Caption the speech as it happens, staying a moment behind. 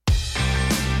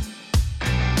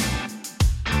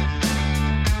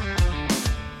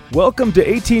Welcome to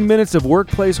 18 minutes of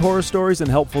workplace horror stories and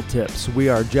helpful tips. We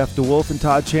are Jeff DeWolf and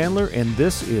Todd Chandler, and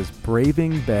this is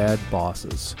Braving Bad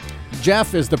Bosses.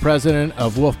 Jeff is the president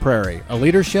of Wolf Prairie, a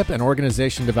leadership and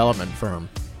organization development firm.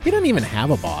 He doesn't even have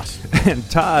a boss. And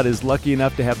Todd is lucky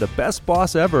enough to have the best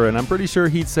boss ever, and I'm pretty sure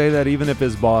he'd say that even if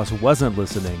his boss wasn't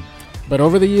listening. But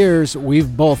over the years,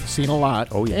 we've both seen a lot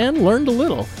and learned a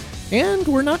little. And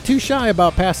we're not too shy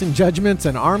about passing judgments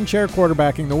and armchair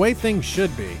quarterbacking the way things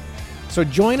should be. So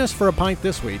join us for a pint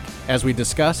this week as we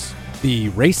discuss the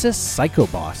racist psycho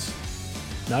boss.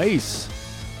 Nice.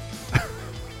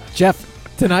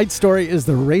 Jeff, tonight's story is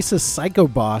the racist psycho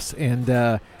boss, and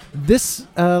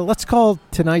let's call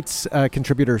tonight's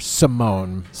contributor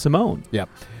Simone. Simone. Yep.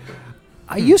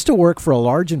 I used to work for a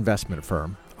large investment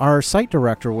firm. Our site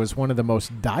director was one of the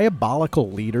most diabolical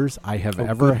leaders I have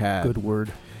ever had. Good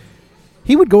word.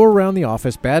 He would go around the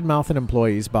office bad-mouthing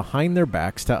employees behind their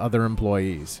backs to other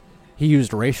employees. He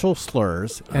used racial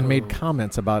slurs and made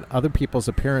comments about other people's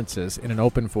appearances in an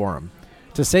open forum.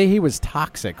 To say he was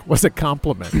toxic was a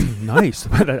compliment. Nice.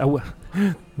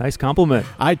 Nice compliment.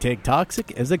 I take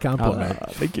toxic as a compliment.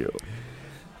 Thank you.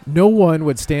 No one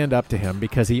would stand up to him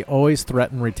because he always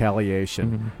threatened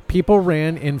retaliation. Mm-hmm. People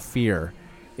ran in fear.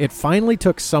 It finally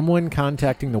took someone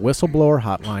contacting the whistleblower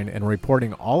hotline and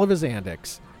reporting all of his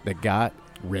antics that got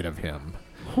rid of him.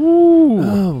 Ooh.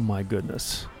 Oh, my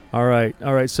goodness. All right.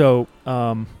 So,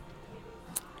 I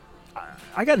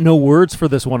got no words for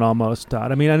this one almost,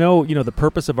 Todd. I mean, I know, the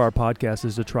purpose of our podcast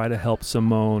is to try to help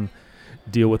Simone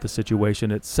deal with the situation.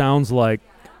 It sounds like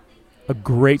a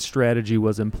great strategy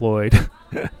was employed.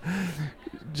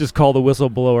 Just call the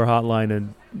whistleblower hotline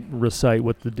and recite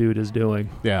what the dude is doing.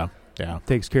 Yeah.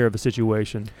 Takes care of the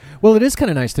situation. Well, it is kind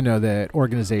of nice to know that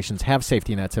organizations have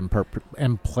safety nets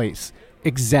in place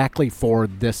exactly for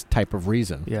this type of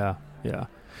reason. Yeah.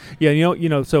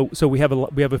 So we have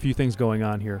a few things going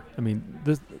on here. I mean,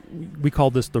 we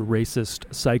call this the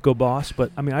racist psycho boss,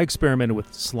 but I mean, I experimented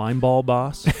with slimeball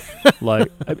boss.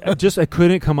 Like, I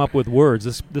couldn't come up with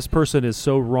words. This person is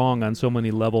so wrong on so many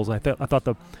levels. I thought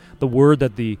the word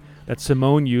that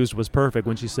Simone used was perfect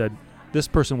when she said this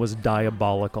person was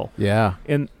diabolical. Yeah.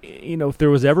 And if there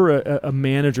was ever a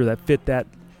manager that fit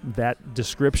that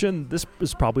description, this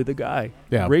is probably the guy.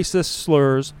 Yeah. Racist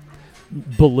slurs,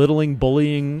 belittling,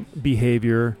 bullying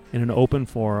behavior in an open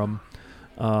forum,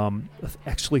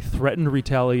 actually threatened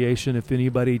retaliation if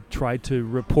anybody tried to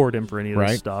report him for any of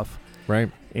this stuff. Right.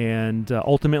 And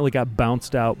ultimately got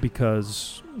bounced out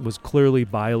because was clearly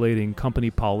violating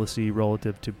company policy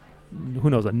relative to, who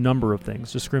knows, a number of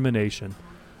things: discrimination,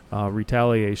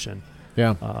 retaliation,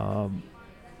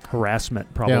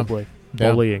 harassment, probably,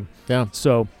 bullying. Yeah.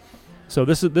 So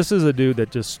this is a dude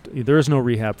that just, there is no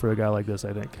rehab for a guy like this,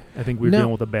 I think we're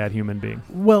dealing with a bad human being.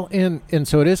 Well, and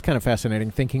so it is kind of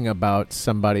fascinating thinking about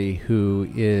somebody who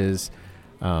is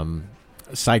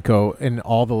psycho in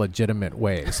all the legitimate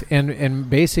ways, and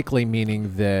basically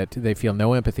meaning that they feel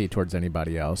no empathy towards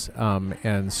anybody else.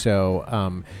 And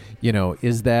so,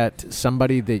 is that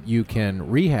somebody that you can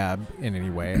rehab in any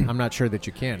way? I'm not sure that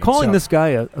you can. Calling this guy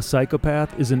a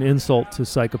psychopath is an insult to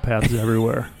psychopaths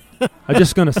everywhere. I'm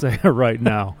just going to say it right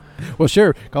now. Well,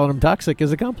 sure. Calling him toxic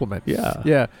is a compliment.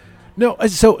 Yeah. No,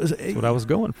 so that's what I was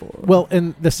going for. Well,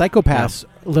 and the psychopaths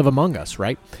live among us,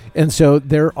 right? And so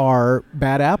there are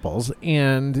bad apples,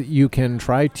 and you can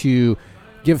try to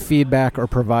give feedback or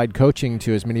provide coaching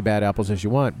to as many bad apples as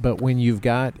you want. But when you've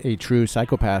got a true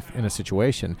psychopath in a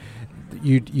situation,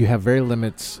 you have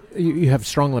you have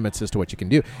strong limits as to what you can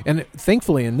do. And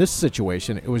thankfully, in this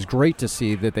situation, it was great to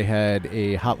see that they had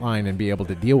a hotline and be able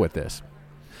to deal with this.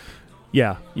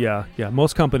 Yeah.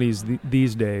 Most companies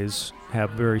these days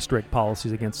have very strict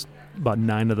policies against about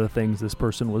 9 of the things this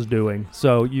person was doing.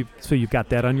 So you've got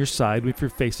that on your side if you're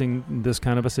facing this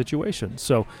kind of a situation.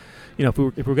 So, if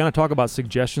we're going to talk about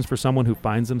suggestions for someone who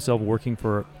finds himself working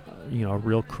for, a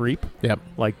real creep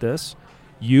like this,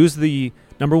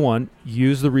 number one,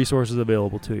 use the resources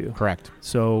available to you. Correct.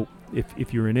 So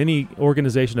if you're in any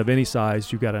organization of any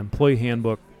size, you've got an employee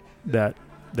handbook that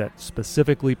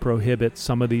specifically prohibits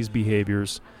some of these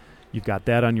behaviors. You've got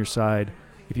that on your side.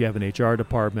 If you have an HR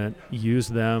department, use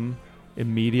them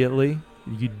immediately.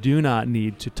 You do not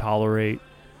need to tolerate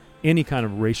any kind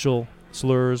of racial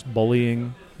slurs,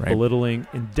 bullying, belittling,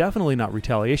 and definitely not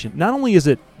retaliation. Not only is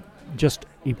it just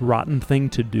a rotten thing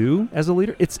to do as a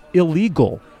leader, it's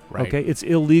illegal. Right. Okay, it's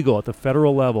illegal at the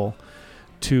federal level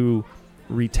to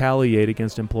retaliate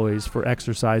against employees for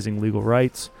exercising legal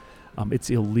rights. It's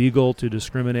illegal to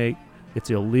discriminate. It's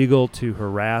illegal to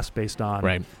harass based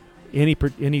on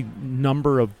any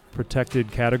number of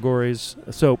protected categories.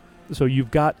 So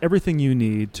you've got everything you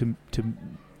need to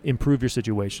improve your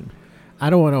situation. I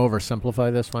don't want to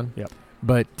oversimplify this one. Yep.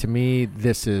 But to me,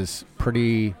 this is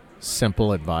pretty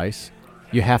simple advice.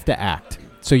 You have to act.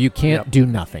 So you can't do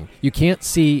nothing. You can't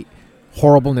see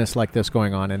horribleness like this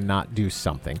going on and not do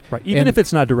something. Right. Even if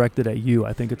it's not directed at you,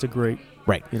 I think it's a great.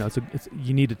 Right. You know,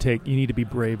 you need to be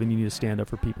brave, and you need to stand up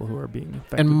for people who are being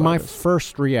affected. And my by this.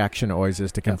 first reaction always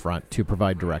is to confront, to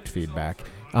provide direct feedback.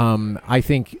 I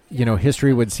think,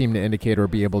 history would seem to indicate or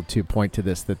be able to point to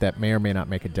this, that may or may not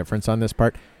make a difference on this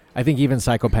part. I think even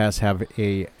psychopaths have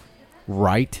a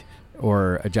right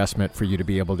or adjustment for you to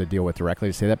be able to deal with directly,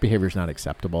 to say that behavior is not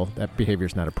acceptable, that behavior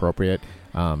is not appropriate.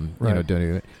 Don't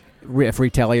do it. If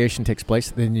retaliation takes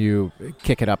place, then you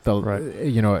kick it up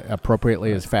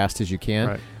appropriately as fast as you can.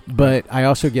 Right. But I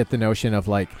also get the notion of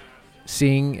like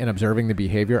seeing and observing the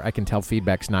behavior. I can tell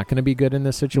feedback's not going to be good in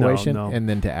this situation, and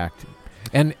then to act.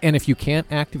 And if you can't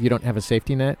act, if you don't have a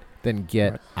safety net, then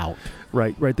get out.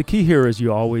 Right. The key here is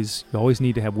you always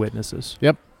need to have witnesses.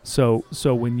 Yep. So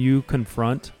when you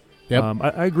confront. Yep.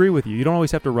 I agree with you. You don't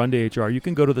always have to run to HR. You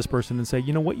can go to this person and say,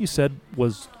 what you said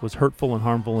was hurtful and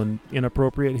harmful and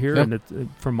inappropriate here. Yep.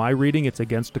 And from my reading, it's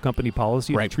against the company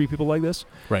policy to treat people like this.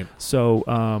 Right.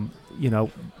 So,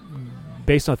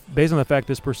 based on the fact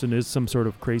this person is some sort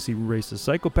of crazy racist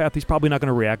psychopath, he's probably not going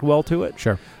to react well to it.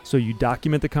 Sure. So you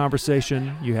document the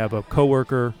conversation. You have a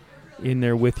coworker in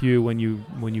there with you when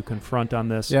you confront on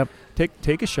this. Yep.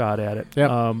 Take a shot at it.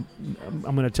 Yep. I'm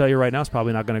going to tell you right now, it's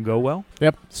probably not going to go well.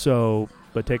 Yep. So,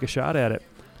 but take a shot at it.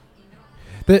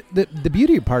 The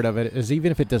beauty part of it is,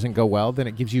 even if it doesn't go well, then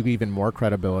it gives you even more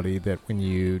credibility that when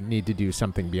you need to do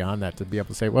something beyond that, to be able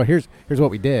to say, well, here's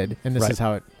what we did, and this is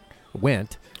how it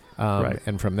went.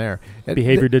 And from there,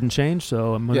 behavior didn't change,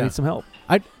 so I'm going to need some help.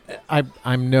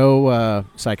 I'm no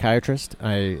psychiatrist.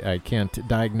 I can't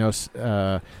diagnose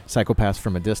psychopaths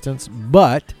from a distance.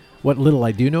 But what little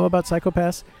I do know about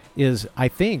psychopaths is, I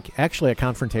think actually a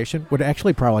confrontation would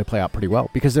actually probably play out pretty well,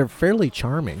 because they're fairly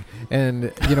charming,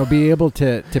 and be able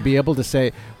to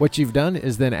say what you've done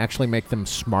is then actually make them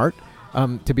smart.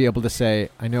 To be able to say,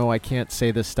 I know I can't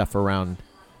say this stuff around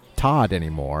Todd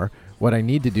anymore. What I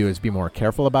need to do is be more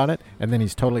careful about it. And then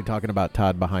he's totally talking about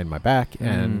Todd behind my back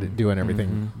and doing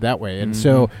everything that way. And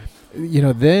so,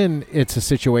 then it's a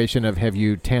situation of, have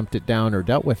you tamped it down or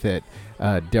dealt with it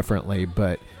differently?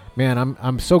 But man,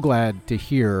 I'm so glad to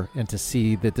hear and to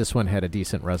see that this one had a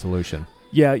decent resolution.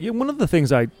 Yeah. One of the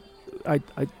things I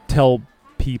tell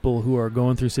people who are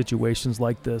going through situations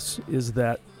like this is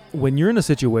that when you're in a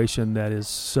situation that is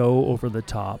so over the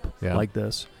top like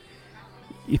this,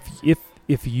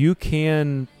 if you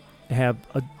can have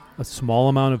a small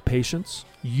amount of patience,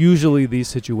 usually these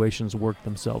situations work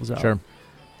themselves out. Sure.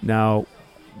 Now,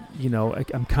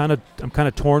 I'm kind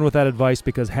of torn with that advice,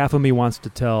 because half of me wants to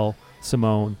tell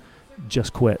Simone,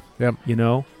 just quit. Yep.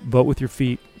 Vote with your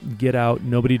feet, get out.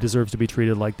 Nobody deserves to be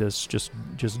treated like this. Just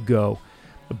go.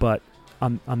 But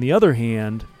on the other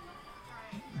hand,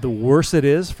 the worse it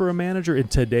is for a manager in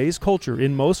today's culture,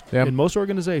 in most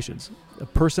organizations, a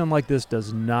person like this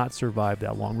does not survive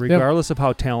that long, regardless of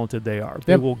how talented they are.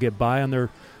 They will get by on their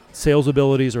sales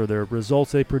abilities or their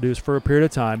results they produce for a period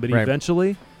of time, but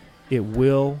eventually it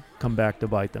will come back to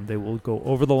bite them. They will go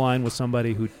over the line with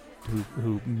somebody who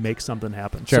makes something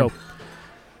happen. Sure.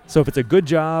 So if it's a good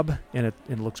job and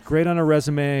it looks great on a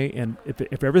resume, and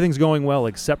if everything's going well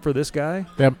except for this guy,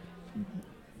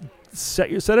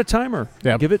 set a timer.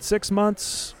 Give it 6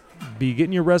 months. Be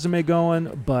getting your resume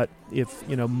going. But if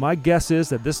my guess is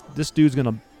that this dude's going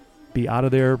to be out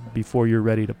of there before you're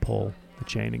ready to pull the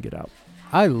chain and get out.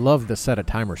 I love the set a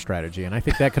timer strategy, and I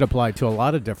think that could apply to a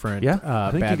lot of different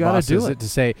I think bad you gotta bosses. do it. To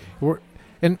say,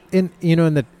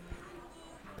 the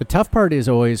tough part is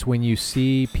always when you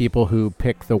see people who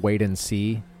pick the wait and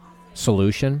see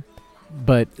solution.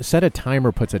 But set a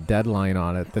timer puts a deadline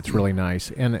on it that's really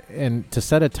nice. And to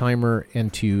set a timer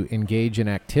and to engage in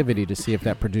activity to see if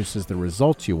that produces the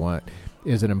results you want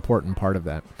is an important part of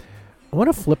that. I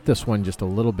want to flip this one just a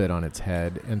little bit on its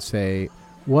head and say,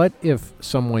 what if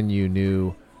someone you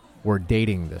knew were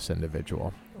dating this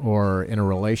individual or in a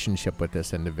relationship with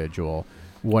this individual?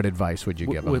 What advice would you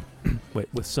give them?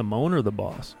 With Simone or the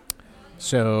boss?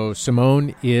 So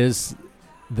Simone is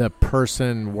the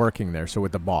person working there, so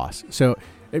with the boss. So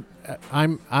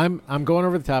I'm going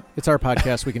over the top. It's our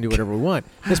podcast. We can do whatever we want.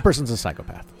 This person's a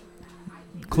psychopath.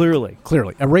 Clearly.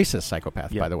 A racist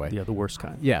psychopath, by the way. Yeah, the worst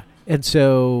kind. Yeah. And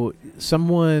so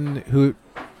someone who,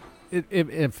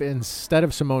 if instead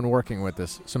of Simone working with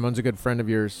this, Simone's a good friend of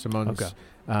yours, Simone's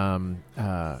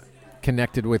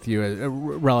connected with you, a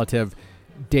relative,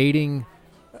 dating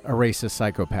a racist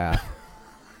psychopath.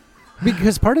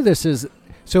 Because part of this is,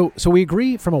 So we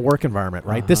agree from a work environment,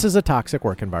 right? Uh-huh. This is a toxic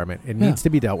work environment. It needs to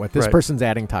be dealt with. This Right. person's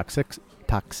adding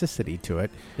toxicity to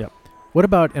it. Yep. What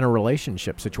about in a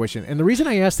relationship situation? And the reason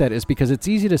I ask that is because it's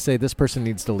easy to say this person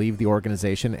needs to leave the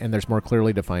organization and there's more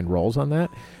clearly defined roles on that.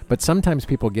 But sometimes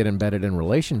people get embedded in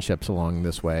relationships along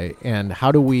this way. And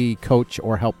how do we coach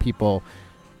or help people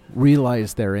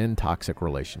realize they're in toxic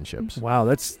relationships? Wow,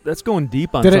 that's going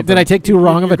deep on Did something. I take too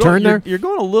wrong of a turn there? You're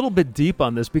going a little bit deep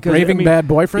on this because Raving bad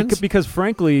boyfriends? Because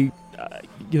frankly,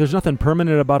 there's nothing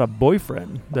permanent about a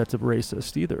boyfriend that's a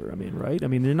racist either. I mean, right? I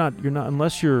mean, you're not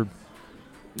unless you're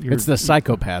it's the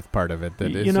psychopath part of it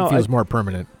that You know, it feels more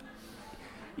permanent.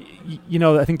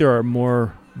 I think there are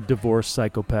more divorced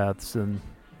psychopaths than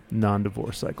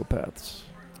non-divorced psychopaths.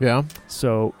 Yeah.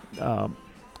 So,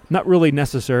 not really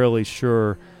necessarily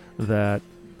sure that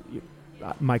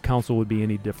my counsel would be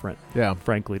any different. Yeah.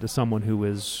 Frankly, to someone who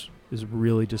is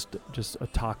really just a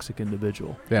toxic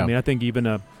individual. Yeah. I mean, I think even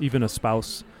a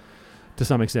spouse, to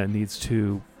some extent, needs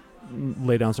to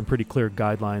lay down some pretty clear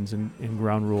guidelines and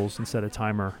ground rules and set a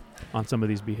timer on some of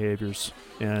these behaviors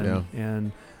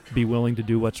and be willing to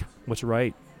do what's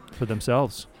right for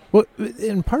themselves. Well,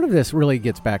 and part of this really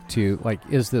gets back to, like,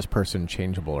 is this person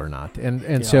changeable or not?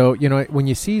 And so, when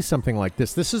you see something like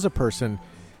this is a person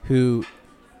who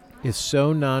is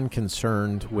so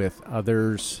non-concerned with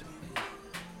others,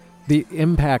 the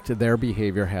impact their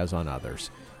behavior has on others.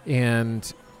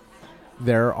 And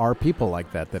there are people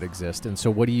like that exist. And so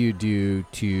what do you do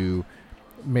to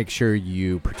make sure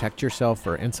you protect yourself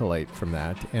or insulate from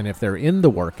that? And if they're in the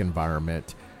work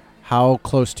environment, how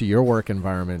close to your work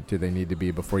environment do they need to be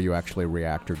before you actually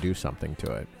react or do something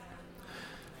to it?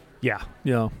 Yeah,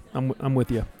 I'm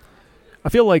with you. I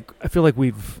feel like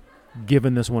we've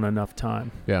given this one enough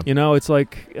time. Yeah. It's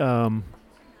like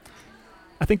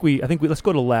I think we let's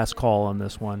go to last call on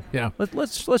this one. Yeah.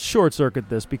 Let's short circuit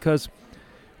this because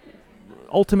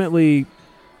ultimately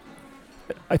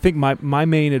I think my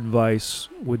main advice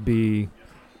would be,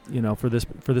 for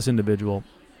this individual,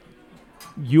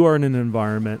 you are in an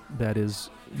environment that is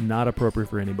not appropriate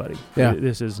for anybody. Yeah.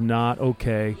 This is not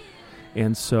okay.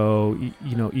 And so,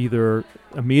 either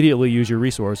immediately use your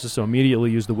resources. So immediately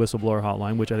use the whistleblower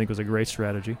hotline, which I think was a great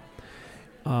strategy.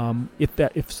 If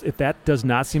that does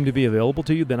not seem to be available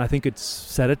to you, then I think it's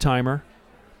set a timer.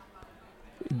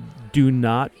 Do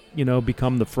not,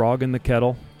 become the frog in the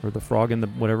kettle or the frog in the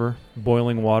whatever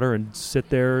boiling water and sit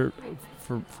there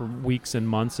for weeks and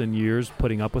months and years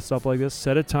putting up with stuff like this.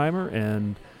 Set a timer,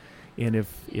 and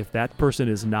if that person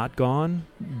is not gone,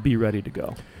 be ready to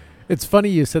go. It's funny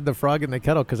you said the frog in the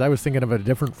kettle because I was thinking of a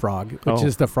different frog, which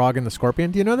is the frog and the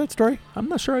scorpion. Do you know that story? I'm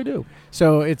not sure I do.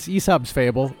 So it's Aesop's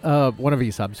fable, one of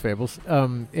Aesop's fables.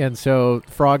 And so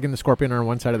frog and the scorpion are on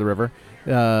one side of the river.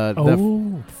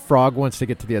 The frog wants to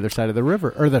get to the other side of the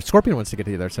river, or the scorpion wants to get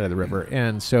to the other side of the river.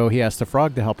 And so he asks the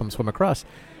frog to help him swim across.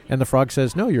 And the frog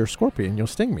says, "No, you're a scorpion. You'll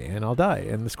sting me, and I'll die."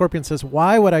 And the scorpion says,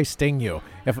 "Why would I sting you?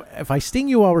 If I sting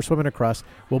you while we're swimming across,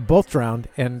 we'll both drown,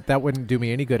 and that wouldn't do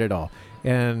me any good at all."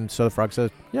 And so the frog says,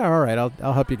 "Yeah, all right,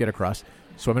 I'll help you get across."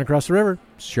 Swimming across the river,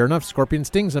 sure enough, scorpion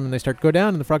stings him, and they start to go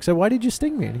down. And the frog said, "Why did you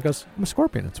sting me?" And he goes, "I'm a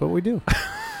scorpion. That's what we do."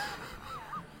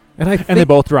 And they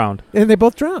both drowned. And they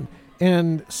both drowned.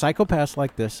 And psychopaths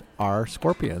like this are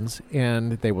scorpions,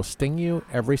 and they will sting you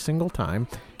every single time.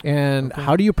 And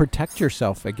how do you protect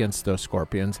yourself against those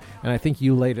scorpions? And I think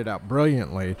you laid it out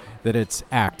brilliantly that it's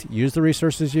act. Use the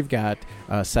resources you've got,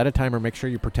 set a timer, make sure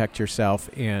you protect yourself,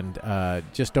 and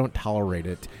just don't tolerate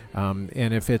it.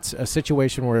 And if it's a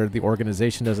situation where the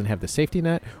organization doesn't have the safety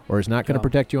net or is not going to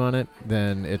protect you on it,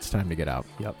 then it's time to get out.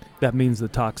 Yep. That means the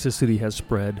toxicity has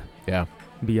spread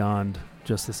beyond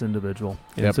just this individual.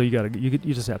 And so you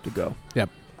just have to go. Yep.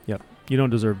 You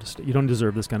don't deserve to you don't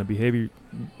deserve this kind of behavior.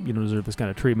 You don't deserve this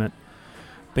kind of treatment.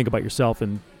 Think about yourself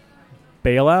and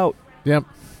bail out. Yep.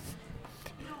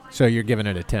 So you're giving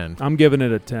it a 10. I'm giving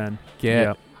it a 10.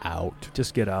 Get out.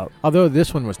 Just get out. Although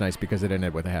this one was nice because it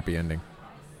ended with a happy ending.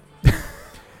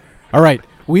 All right.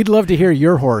 We'd love to hear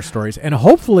your horror stories, and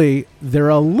hopefully they're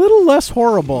a little less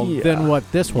horrible than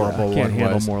what this horrible one was. Can't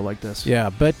handle more like this. Yeah,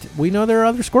 but we know there are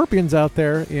other scorpions out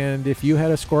there, and if you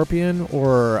had a scorpion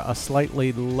or a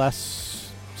slightly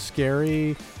less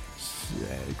scary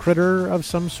critter of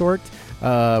some sort,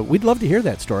 we'd love to hear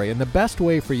that story. And the best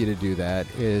way for you to do that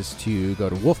is to go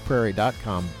to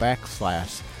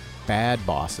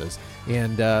wolfprairie.com/badbosses.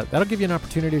 And that'll give you an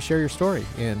opportunity to share your story.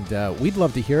 And we'd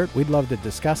love to hear it. We'd love to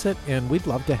discuss it. And we'd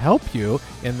love to help you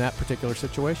in that particular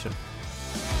situation.